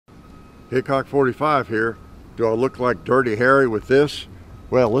Hickok 45 here. Do I look like Dirty Harry with this?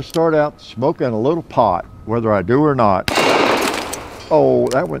 Well, let's start out smoking a little pot, whether I do or not. Oh,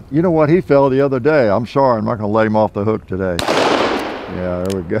 that one, you know what? He fell the other day. I'm sorry, I'm not gonna let him off the hook today. Yeah,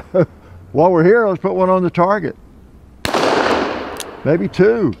 there we go. While we're here, let's put one on the target. Maybe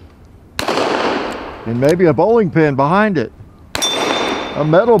two. And maybe a bowling pin behind it. A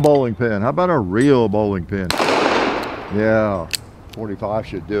metal bowling pin. How about a real bowling pin? Yeah, 45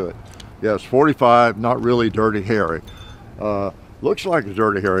 should do it. Yes, 45, not really Dirty Harry. Looks like a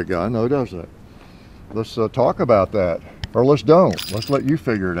Dirty Harry gun, though, doesn't it? Let's talk about that. Or let's don't. Let's let you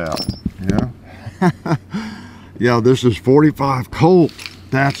figure it out. Yeah. Yeah, this is 45 Colt.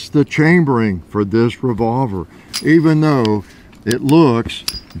 That's the chambering for this revolver. Even though it looks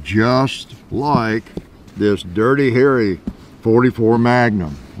just like this Dirty Harry 44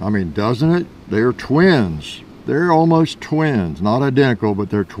 Magnum. I mean, doesn't it? They're twins. They're almost twins. Not identical, but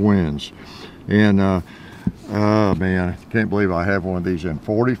they're twins. And oh man, I can't believe I have one of these in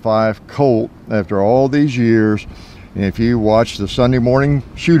 45 Colt after all these years. And if you watch the Sunday morning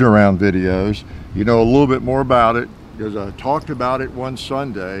shoot around videos, you know a little bit more about it, because I talked about it one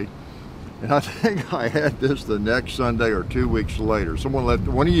Sunday, and I think I had this the next Sunday or 2 weeks later.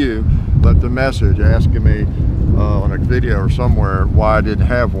 One of you left a message asking me on a video or somewhere why I didn't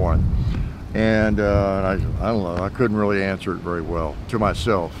have one. And I don't know, I couldn't really answer it very well to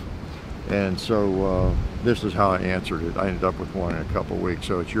myself. And so this is how I answered it. I ended up with one in a couple of weeks,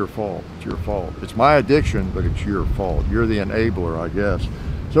 so it's your fault. It's your fault. It's my addiction, but it's your fault. You're the enabler, I guess.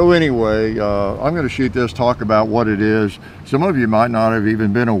 So anyway, I'm going to shoot this, talk about what it is. Some of you might not have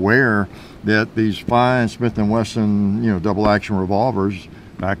even been aware that these fine Smith and Wesson, you know, double action revolvers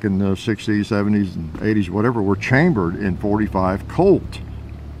back in the 60s, 70s, and 80s, whatever, were chambered in 45 Colt,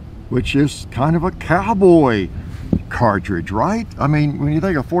 which is kind of a cowboy cartridge, right? I mean, when you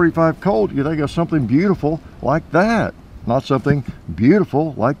think of 45 Colt, you think of something beautiful like that, not something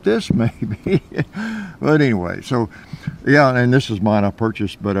beautiful like this, maybe. But anyway, so yeah, and this is mine I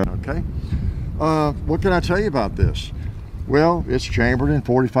purchased, but okay. What can I tell you about this? Well, it's chambered in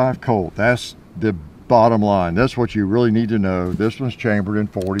 45 Colt. That's the bottom line. That's what you really need to know. This one's chambered in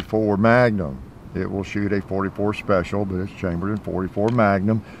 44 Magnum. It will shoot a 44 Special, but it's chambered in 44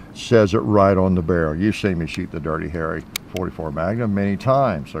 Magnum. Says it right on the barrel. You've seen me shoot the Dirty Harry 44 Magnum many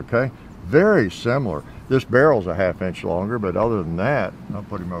times, okay? Very similar. This barrel's a ½ inch longer, but other than that, I'll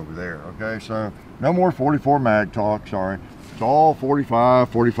put him over there, okay? So no more 44 mag talk, sorry. It's all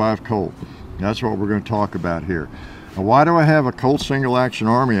 45 Colt. That's what we're going to talk about here. Now, why do I have a Colt single action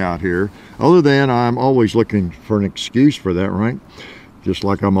army out here? Other than I'm always looking for an excuse for that, right? Just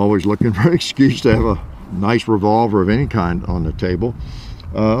like I'm always looking for an excuse to have a nice revolver of any kind on the table.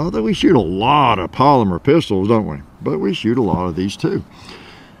 Although we shoot a lot of polymer pistols, don't we? But we shoot a lot of these too.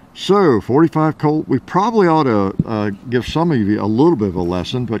 So 45 Colt, we probably ought to give some of you a little bit of a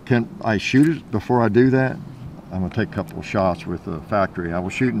lesson, but can I shoot it before I do that? I'm gonna take a couple of shots with the factory. I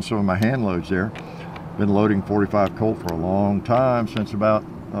was shooting some of my hand loads there. Been loading 45 Colt for a long time, since about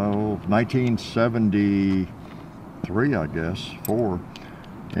 1973, I guess, 4.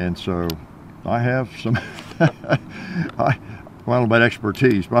 And so I have some, I don't know about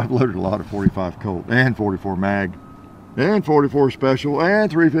expertise, but I've loaded a lot of 45 Colt and 44 Mag and 44 Special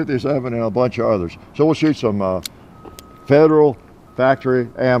and 357 and a bunch of others. So we'll shoot some Federal factory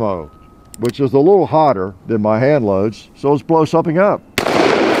ammo, which is a little hotter than my hand loads. So let's blow something up.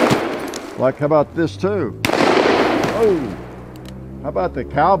 Like, how about this too? Oh, how about the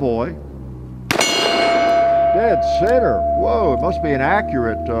cowboy? Dead center. Whoa, it must be an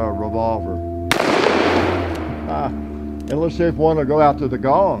accurate revolver. And let's see if one will go out to the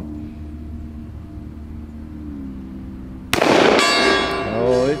gong.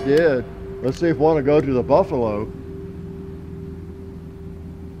 Oh, it did. Let's see if one will go to the buffalo.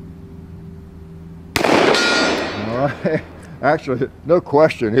 All right. Actually, no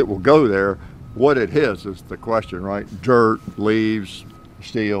question, it will go there. What it is the question, right? Dirt, leaves,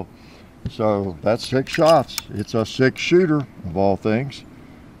 steel. So that's 6 shots. It's a 6 shooter of all things.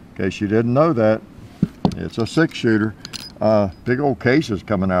 In case you didn't know that, it's a 6 shooter. Big old cases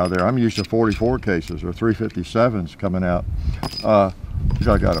coming out of there. I'm used to 44 cases or 357s coming out. I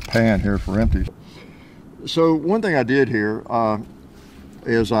got a pan here for empties. So one thing I did here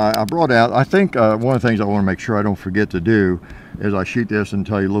is I brought out, I think one of the things I want to make sure I don't forget to do is I shoot this and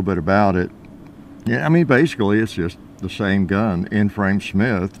tell you a little bit about it. Yeah, I mean, basically it's just the same gun, N-frame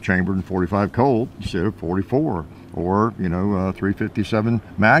Smith, chambered in 45 Colt instead of 44, or, you know, 357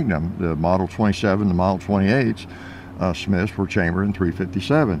 Magnum, the Model 27, the Model 28s, Smiths were chambered in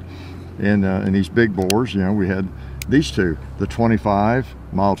 357. And these big bores, you know, we had these two, the 25,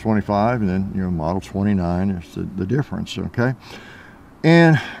 model 25, and then, you know, model 29 is the difference, okay?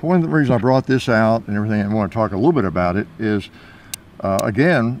 And one of the reasons I brought this out and everything, and I want to talk a little bit about it, is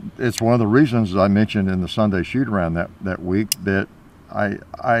again, it's one of the reasons I mentioned in the Sunday shoot around that week that I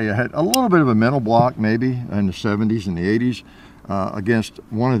had a little bit of a mental block maybe in the 70s and the 80s against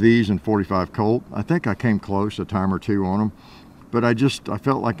one of these in 45 Colt. I think I came close a time or two on them, but I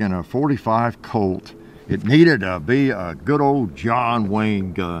felt like in a 45 Colt, it needed to be a good old John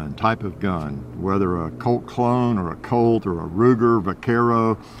Wayne gun, type of gun, whether a Colt clone or a Colt or a Ruger,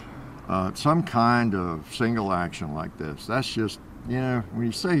 Vaquero, some kind of single action like this. That's just, you know, when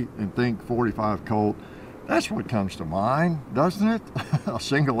you say and think 45 Colt, that's what comes to mind, doesn't it? A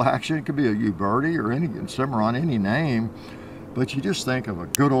single action. It could be a Uberti or any Cimarron, any name, but you just think of a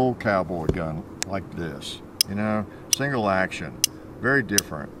good old cowboy gun like this, you know, single action, very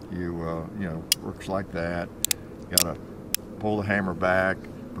different. You know, works like that. You gotta pull the hammer back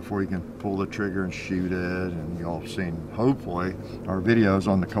before you can pull the trigger and shoot it. And you all have seen, hopefully, our videos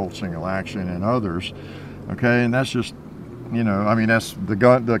on the Colt single action and others. Okay, and that's just, you know, I mean, that's the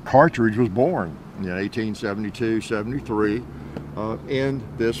gun. The cartridge was born, you know, 1872, 73, in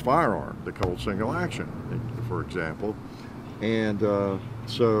this firearm, the Colt single action, for example. And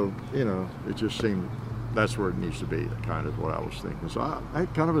so, you know, it just seemed that's where it needs to be, kind of what I was thinking. So I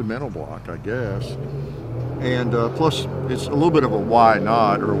had kind of a mental block, I guess. And plus, it's a little bit of a why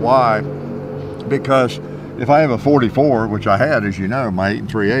not, or why, because if I have a 44, which I had, as you know, my 8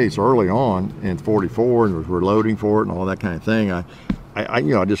 3/8 early on in 44, and was reloading for it and all that kind of thing, I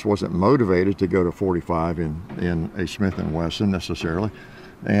you know, I just wasn't motivated to go to 45 in a Smith and Wesson necessarily,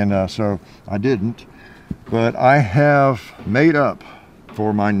 and so I didn't. But I have made up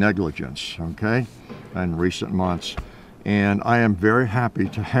for my negligence, okay, in recent months, and I am very happy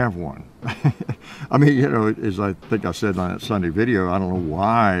to have one. I mean, you know, as I think I said on that Sunday video, I don't know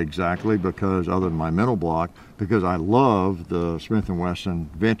why exactly, because other than my mental block, because I love the Smith and Wesson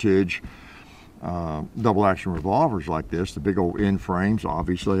vintage double action revolvers like this, the big old N-frames.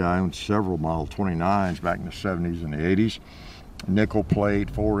 Obviously, I owned several model 29s back in the 70s and the 80s. Nickel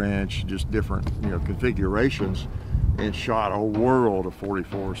plate, 4-inch, just different, you know, configurations, and shot a world of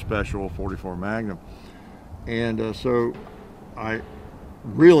 44 Special, 44 Magnum. And so I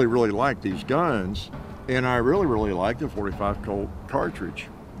really like these guns, and I really like the 45 Colt cartridge.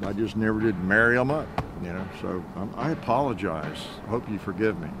 I just never did marry them up, you know, so I apologize. I hope you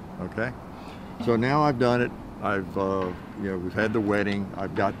forgive me, okay? So now I've done it. I've, you know, we've had the wedding.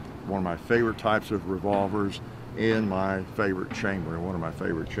 I've got one of my favorite types of revolvers in my favorite chamber, one of my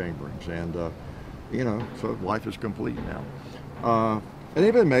favorite chamberings, and you know, so life is complete now. And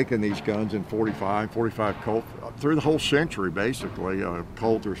they've been making these guns in 45 Colt through the whole century, basically,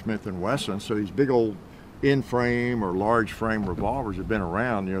 Colt or Smith and Wesson. So these big old in-frame or large frame revolvers have been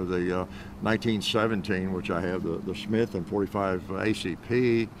around. You know, the 1917, which I have, the Smith and 45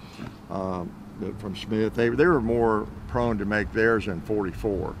 ACP from Smith. They were more prone to make theirs in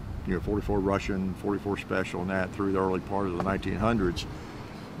 44. You know, 44 Russian, 44 Special, and that through the early part of the 1900s.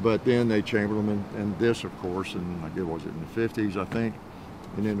 But then they chambered them in this, of course, and I guess, was it in the 50s, I think,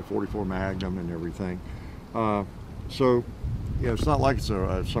 and then the 44 Magnum and everything. So, you know, it's not like it's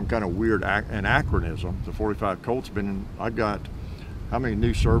some kind of weird anachronism. The 45 Colt's been in, I've got, how many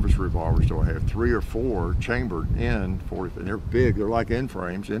new service revolvers do I have? 3 or 4 chambered in 40, and they're big. They're like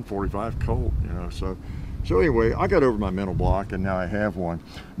N-frames in 45 Colt, you know, So anyway, I got over my mental block, and now I have one.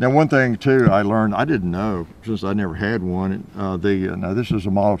 Now, one thing too I learned, I didn't know, since I never had one. Now this is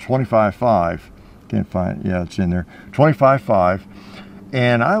a model 25.5. Can't find, yeah, it's in there. 25.5,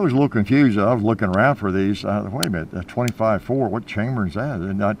 and I was a little confused. I was looking around for these. Wait a minute, a 25.4. What chamber is that?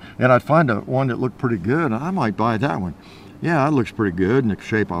 And I'd find one that looked pretty good. I might buy that one. Yeah, it looks pretty good in the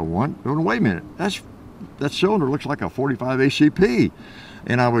shape I want. But wait a minute, that cylinder looks like a 45 ACP.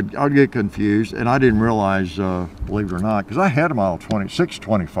 And I would get confused, and I didn't realize, believe it or not, because I had a model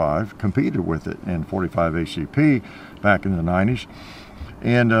 2625, competed with it in 45 ACP back in the 90s,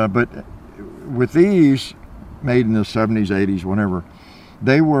 and but with these made in the 70s, 80s, whenever,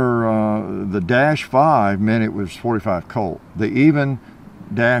 they were the -5 meant it was 45 Colt. The even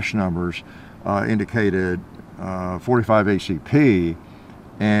dash numbers indicated 45 ACP,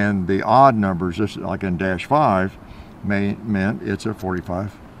 and the odd numbers, just like in -5. Meant it's a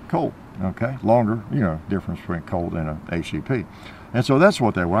 45 Colt, okay? Longer, you know, difference between Colt and a ACP. And so that's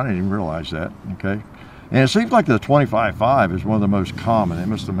what they were. I didn't even realize that, okay? And it seems like the 25.5 is one of the most common. They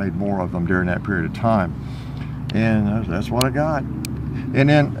must have made more of them during that period of time. And that's what I got. And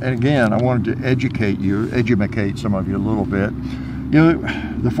then, and again, I wanted to educate some of you a little bit. You know,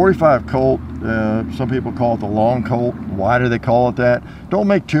 the 45 Colt, some people call it the long Colt. Why do they call it that? Don't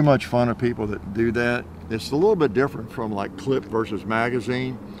make too much fun of people that do that. It's a little bit different from like clip versus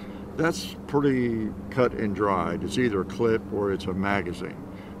magazine. That's pretty cut and dried. It's either a clip or it's a magazine,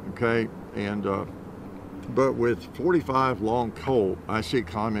 okay? And but with 45 long Colt, I see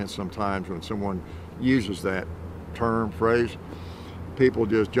comments sometimes when someone uses that term, phrase, people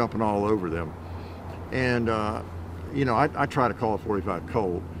just jumping all over them. And you know, I try to call it 45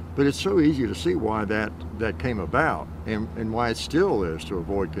 Colt, but it's so easy to see why that came about, and why it still is, to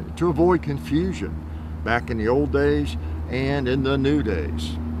avoid confusion back in the old days and in the new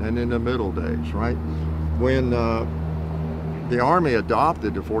days and in the middle days, right? When the Army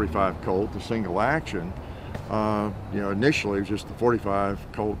adopted the 45 Colt, the single action, you know, initially it was just the 45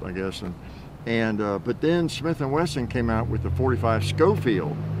 Colt, I guess, but then Smith and Wesson came out with the 45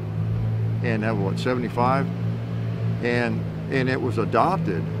 Schofield, and that was what, 75, and it was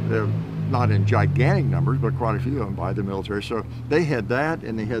adopted, not in gigantic numbers, but quite a few of them by the military. So they had that,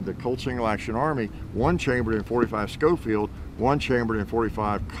 and they had the Colt Single Action Army, one chambered in 45 Schofield, one chambered in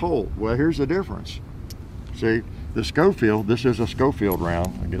 45 Colt. Well, here's the difference. See, the Schofield, this is a Schofield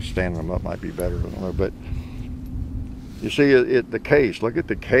round. I guess standing them up might be better, I don't know, but you see the case, look at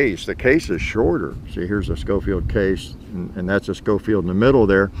the case. The case is shorter. See, here's a Schofield case, and that's a Schofield in the middle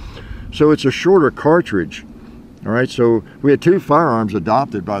there. So it's a shorter cartridge. All right, so we had two firearms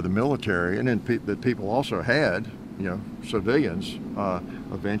adopted by the military, and then that people also had, you know, civilians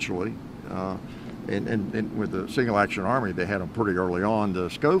eventually. And with the Single Action Army, they had them pretty early on. The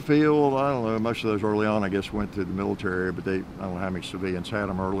Schofield, I don't know, most of those early on, I guess, went to the military, but I don't know how many civilians had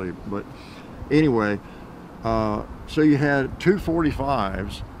them early. But anyway, so you had two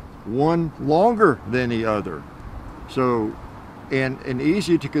 45s, one longer than the other. So, and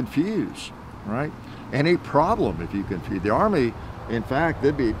easy to confuse, right? Any problem if you confuse. The Army, in fact,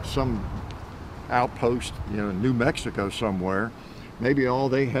 there'd be some outpost, you know, in New Mexico somewhere, maybe all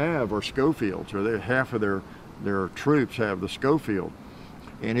they have are Schofields, or half of their troops have the Schofield,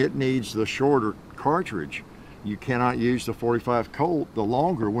 and it needs the shorter cartridge. You cannot use the 45 Colt, the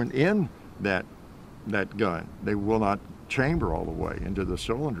longer one, in that gun. They will not chamber all the way into the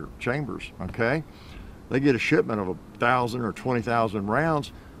cylinder chambers, okay? They get a shipment of 1,000 or 20,000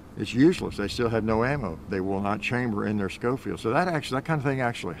 rounds, it's useless. They still have no ammo. They will not chamber in their Schofield. So that kind of thing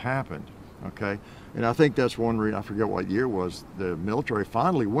actually happened, okay? And I think that's one reason, I forget what year it was, the military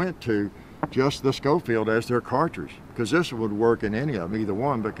finally went to just the Schofield as their cartridge, because this would work in any of them, either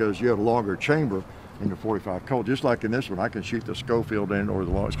one, because you have a longer chamber in the 45 Colt. Just like in this one, I can shoot the Schofield in or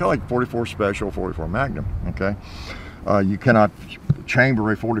the long. It's kind of like 44 Special, 44 Magnum, okay? You cannot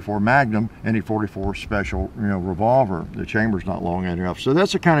chamber a 44 Magnum in a 44 Special, you know, revolver. The chamber's not long enough. So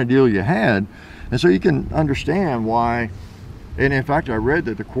that's the kind of deal you had. And so you can understand why, and in fact, I read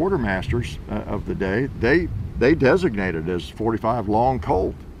that the quartermasters of the day, they designated as 45 long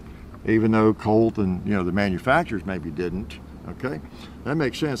Colt, even though Colt and, you know, the manufacturers maybe didn't, okay? That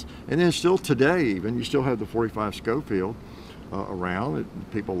makes sense. And then still today, even, you still have the 45 Schofield around.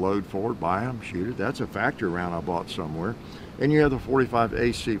 People load for it, buy them, shoot it. That's a factory round I bought somewhere. And you have the 45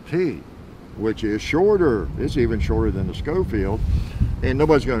 ACP, which is shorter. It's even shorter than the Schofield. And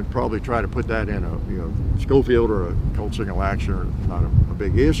nobody's going to probably try to put that in a, you know, Schofield or a Colt Single Action, or not a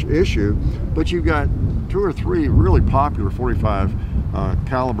big issue. But you've got 2 or 3 really popular 45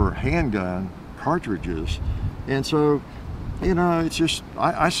 caliber handgun cartridges. And so, you know, it's just,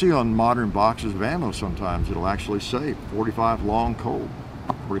 I see on modern boxes of ammo sometimes it'll actually say 45 long Colt,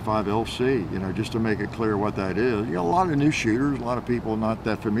 45 LC, you know, just to make it clear what that is. You know, a lot of new shooters, a lot of people not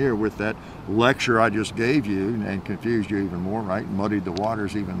that familiar with that lecture I just gave you, and confused you even more, right? Muddied the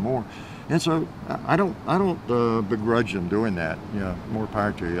waters even more. And so I don't begrudge them doing that. You know, more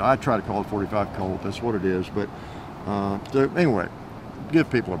power to you. I try to call it 45 Colt. That's what it is. But so anyway, give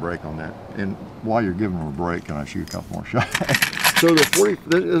people a break on that. And while you're giving them a break, can I shoot a couple more shots? So the 40,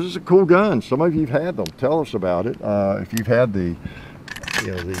 this is a cool gun. Some of you've had them. Tell us about it. If you've had the,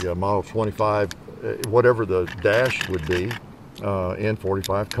 you know, the Model 25, whatever the dash would be,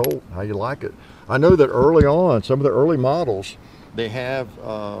 N-45 Colt, how you like it. I know that early on, some of the early models, they had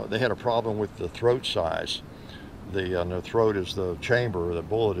a problem with the throat size. The throat is the chamber, the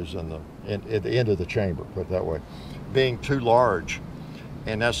bullet is at the end of the chamber, put it that way, being too large.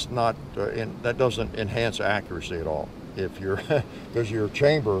 And that's not, that doesn't enhance accuracy at all. If you're, because your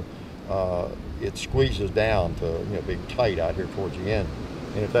chamber, it squeezes down to, you know, being tight out here towards the end.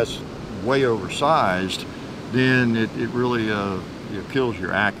 And if that's way oversized, then it really it kills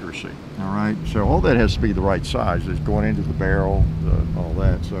your accuracy. All right, so all that has to be the right size. It's going into the barrel, all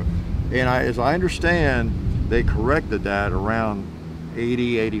that. So, and as I understand, they corrected that around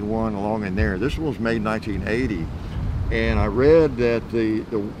 80, 81, along in there. This one was made in 1980, and I read that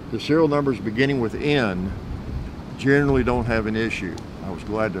the serial numbers beginning with N generally don't have an issue. I was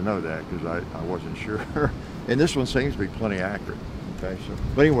glad to know that because I wasn't sure. And this one seems to be plenty accurate. Okay, so,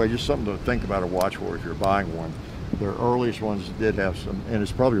 but anyway, just something to think about or watch for if you're buying one. Their earliest ones did have some, and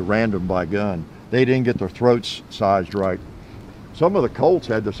it's probably random by gun. They didn't get their throats sized right. Some of the Colts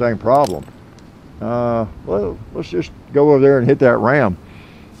had the same problem. Well, let's just go over there and hit that ram.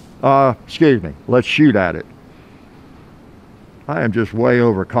 Excuse me, let's shoot at it. I am just way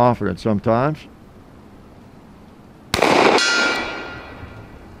overconfident sometimes.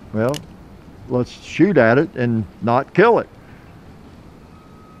 Well, let's shoot at it and not kill it.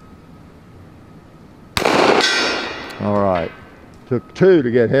 All right, took 2 to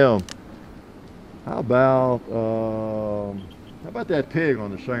get him. How about that pig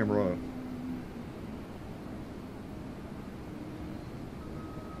on the same row?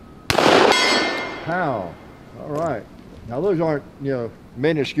 How? All right. Now those aren't, you know,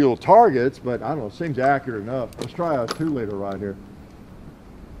 minuscule targets, but I don't know, it seems accurate enough. Let's try a 2-liter right here.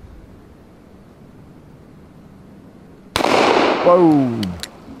 Boom.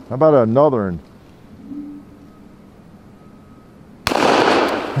 How about another one?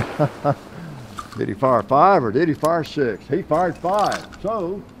 Did he fire 5 or did he fire 6? He fired 5.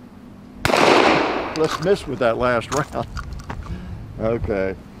 So let's miss with that last round.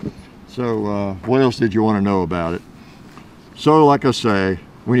 Okay. So what else did you want to know about it? So like I say,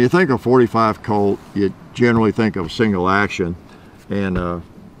 when you think of 45 Colt, you generally think of single action, and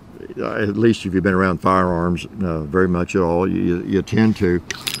at least if you've been around firearms very much at all, you tend to.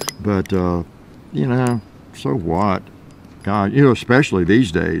 But you know, so what? God, you know, especially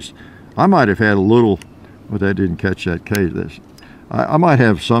these days, I might have had a little, well, that didn't catch that case. I might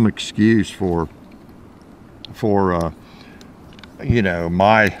have some excuse for you know,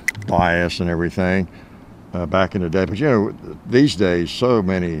 my bias and everything back in the day. But you know, these days, so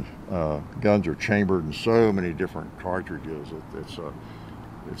many guns are chambered in so many different cartridges.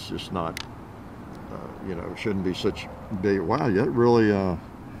 It's just not, you know, it shouldn't be such big. Wow, that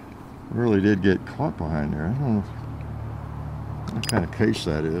really did get caught behind there. I don't know what kind of case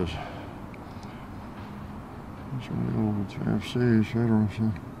that is.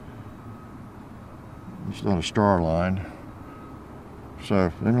 It's not a star line.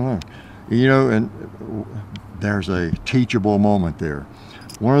 So, I don't know. You know, and there's a teachable moment there.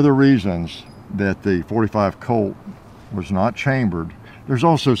 One of the reasons that the 45 Colt was not chambered, there's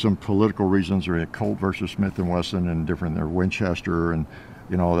also some political reasons, or Colt versus Smith and Wesson and different, their Winchester and,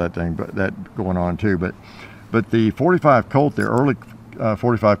 you know, all that thing, but that going on too. But the 45 Colt, the early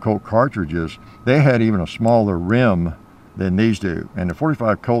 45 Colt cartridges, they had even a smaller rim than these do. And the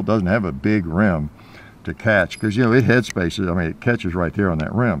 45 Colt doesn't have a big rim to catch, because, you know, it head spaces, I mean, it catches right there on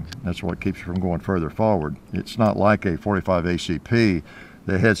that rim. That's what keeps you from going further forward. It's not like a 45 ACP,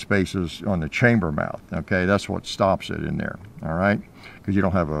 the head spaces on the chamber mouth. Okay, that's what stops it in there. All right, because you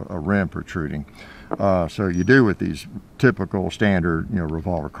don't have a rim protruding. So you do with these typical standard, you know,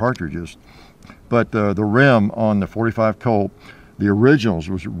 revolver cartridges. But the rim on the 45 Colt, the originals,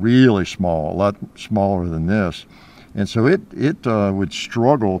 was really small, a lot smaller than this. And so it would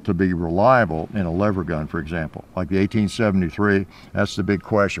struggle to be reliable in a lever gun, for example. Like the 1873, that's the big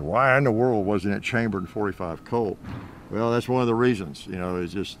question. Why in the world wasn't it chambered in 45 Colt? Well, that's one of the reasons. You know,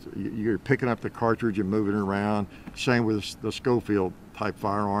 it's just, you're picking up the cartridge and moving it around. Same with the Schofield type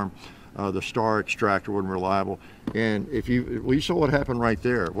firearm. The Star extractor wasn't reliable. And if we saw what happened right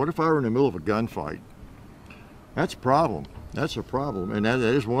there. What if I were in the middle of a gunfight? That's a problem. That's a problem, and that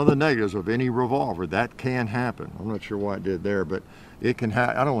is one of the negatives of any revolver. That can happen. I'm not sure why it did there, but it can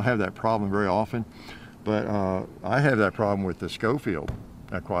I don't have that problem very often, but I have that problem with the Schofield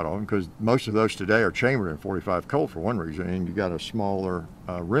quite often, because most of those today are chambered in 45 Colt for one reason, and you got a smaller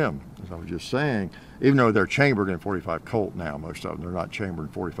rim, as I was just saying. Even though they're chambered in 45 Colt now, most of them, they're not chambered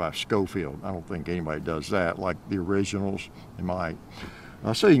in 45 Schofield. I don't think anybody does that, like the originals, they might.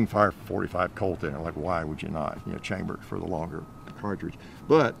 So you can fire 45 Colt in it, like why would you not, you know, chamber it for the longer cartridge.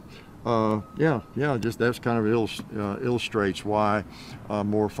 But yeah, just that's kind of illustrates why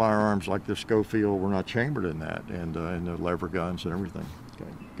more firearms like the Schofield were not chambered in that, and the lever guns and everything.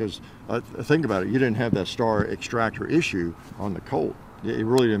 Okay, because think about it, you didn't have that Star extractor issue on the Colt. It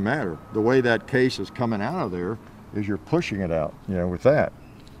really didn't matter. The way that case is coming out of there is you're pushing it out, you know, with that.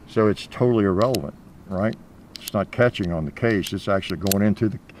 So it's totally irrelevant, right? It's not catching on the case, it's actually going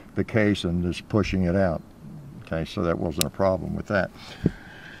into the case and just pushing it out. Okay, so that wasn't a problem with that.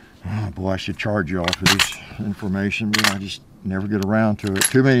 Oh boy, I should charge you all for this information, but I just never get around to it.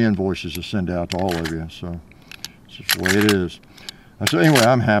 Too many invoices to send out to all of you, so it's just the way it is. So anyway,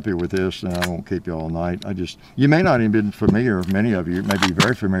 I'm happy with this, and I won't keep you all night. You may not even been familiar, many of you may be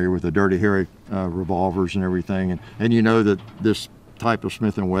very familiar with the Dirty Harry revolvers and everything, and you know that this type of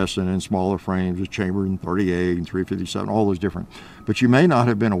Smith and Wesson in smaller frames is chambered in 38 and 357, all those different. But you may not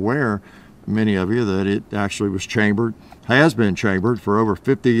have been aware, many of you, that it actually was chambered, has been chambered for over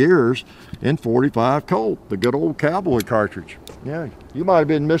 50 years in 45 Colt, the good old cowboy cartridge. Yeah, you might have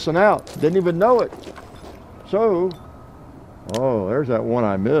been missing out, didn't even know it. So, oh, there's that one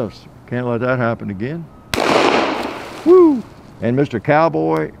I missed. Can't let that happen again. Woo! And Mr.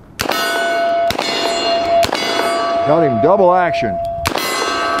 Cowboy got him double action.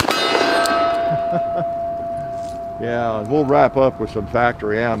 Yeah, we'll wrap up with some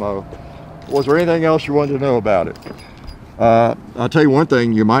factory ammo. Was there anything else you wanted to know about it? I'll tell you one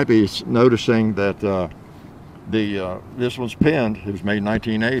thing, you might be noticing that this one's pinned. It was made in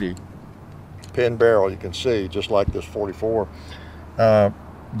 1980. Pin barrel, you can see, just like this 44. The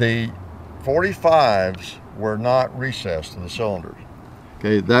 45s were not recessed in the cylinders.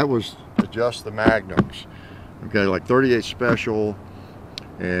 Okay, that was just the magnums. Okay, like 38 Special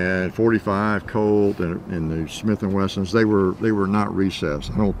and 45 Colt and the Smith and Wessons, they were not recessed.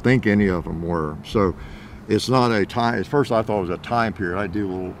 I don't think any of them were. So it's not a time. At first I thought it was a time period. I do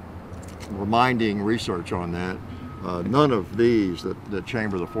a little reminding research on that. None of these that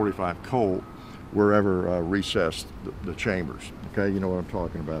chamber the 45 Colt were ever recessed, the chambers. Okay, you know what I'm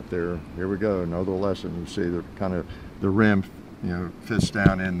talking about there. Here we go, another lesson. You see the kind of the rim, fits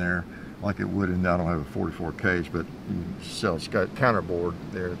down in there like it would, and I don't have a 44 case, but it's got counterboard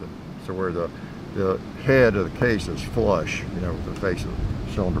there, so where the head of the case is flush, with the face of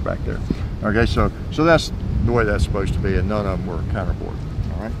the cylinder back there. Okay, so that's the way that's supposed to be, and none of them were counterboard.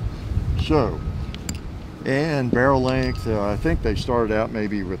 All right, so. And barrel length, I think they started out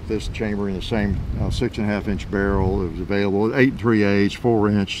maybe with this chamber in the same 6.5 inch barrel. It was available 8 3/8, 4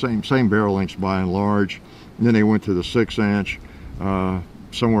 inch, same barrel lengths by and large. And then they went to the 6 inch.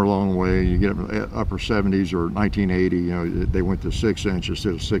 Somewhere along the way, you get up upper 70s or 1980, they went to 6 inch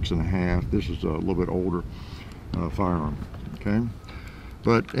instead of 6.5. This is a little bit older firearm. Okay,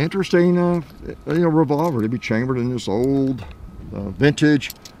 but interesting, revolver to be chambered in this old vintage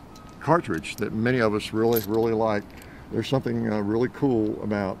cartridge that many of us really like. There's something really cool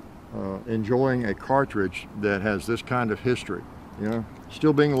about enjoying a cartridge that has this kind of history,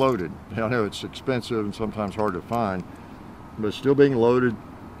 still being loaded. I know it's expensive and sometimes hard to find, but still being loaded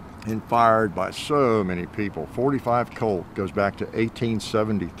and fired by so many people. 45 Colt goes back to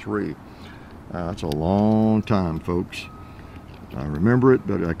 1873. That's a long time, folks. I remember it,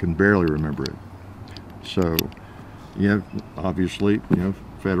 but I can barely remember it. So, obviously,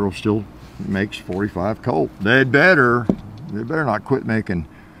 Federal still makes 45 Colt. They better not quit making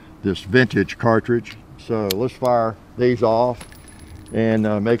this vintage cartridge. So let's fire these off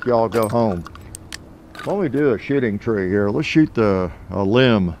and make y'all go home. Why don't we do a shooting tree here? Let's shoot a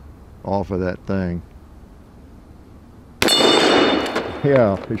limb off of that thing.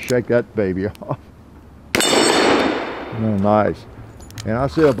 Yeah, let's shake that baby off. Oh, nice. And I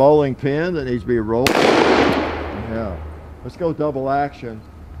see a bowling pin that needs to be rolled. Yeah. Let's go double action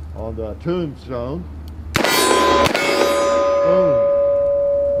on the tombstone.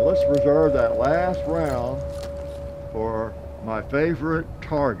 Let's reserve that last round for my favorite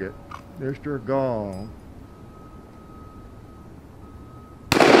target, Mr. Gong.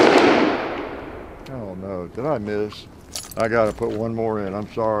 Oh no, did I miss? I gotta put one more in,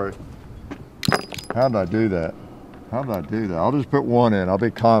 I'm sorry. How did I do that? I'll just put one in, I'll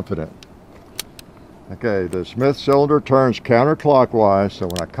be confident. Okay, the Smith cylinder turns counterclockwise, so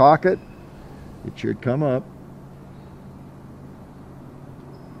when I cock it, it should come up.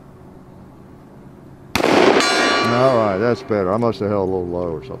 All right, that's better. I must have held a little low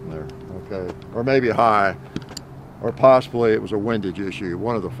or something there. Okay, or maybe high, or possibly it was a windage issue,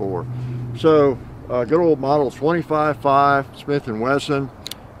 one of the four. So, good old model 25.5 Smith and Wesson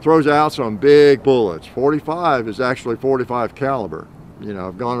throws out some big bullets. 45 is actually 45 caliber.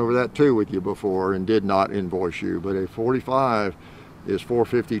 I've gone over that too with you before and did not invoice you, but a 45 is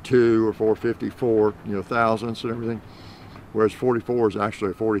 452 or 454, thousandths and everything, whereas 44 is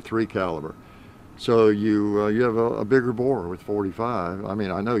actually a 43 caliber. So you have a bigger bore with 45. I mean,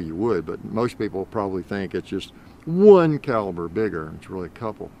 I know you would, but most people probably think it's just one caliber bigger. It's really a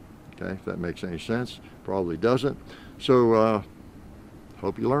couple. Okay, if that makes any sense. Probably doesn't. So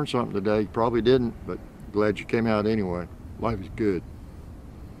hope you learned something today. You probably didn't, but glad you came out anyway. Life is good.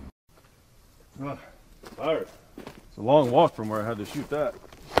 Tired. It's a long walk from where I had to shoot that.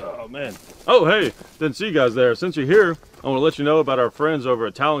 Oh man. Oh hey, didn't see you guys there. Since you're here, I want to let you know about our friends over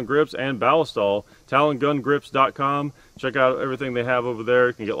at Talon Grips and Ballistol. TalonGunGrips.com. Check out everything they have over there.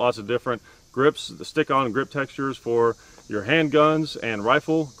 You can get lots of different grips, the stick-on grip textures for your handguns and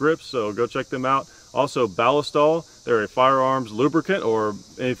rifle grips, so go check them out. Also Ballistol, they're a firearms lubricant or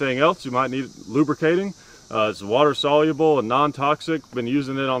anything else you might need lubricating. It's water soluble and non-toxic. Been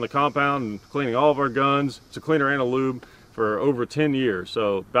using it on the compound and cleaning all of our guns. It's a cleaner and a lube for over 10 years.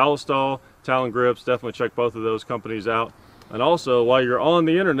 So Ballistol, Talon Grips, definitely check both of those companies out. And also, while you're on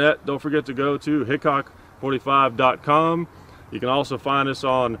the internet, don't forget to go to hickok45.com. You can also find us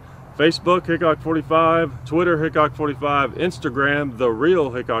on Facebook, Hickok45, Twitter, Hickok45, Instagram, The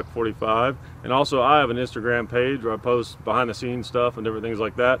Real Hickok45, and also I have an Instagram page where I post behind the scenes stuff and different things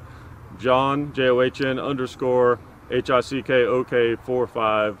like that. John, John _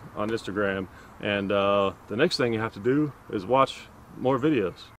 HICKOK45 on Instagram. And the next thing you have to do is watch more videos.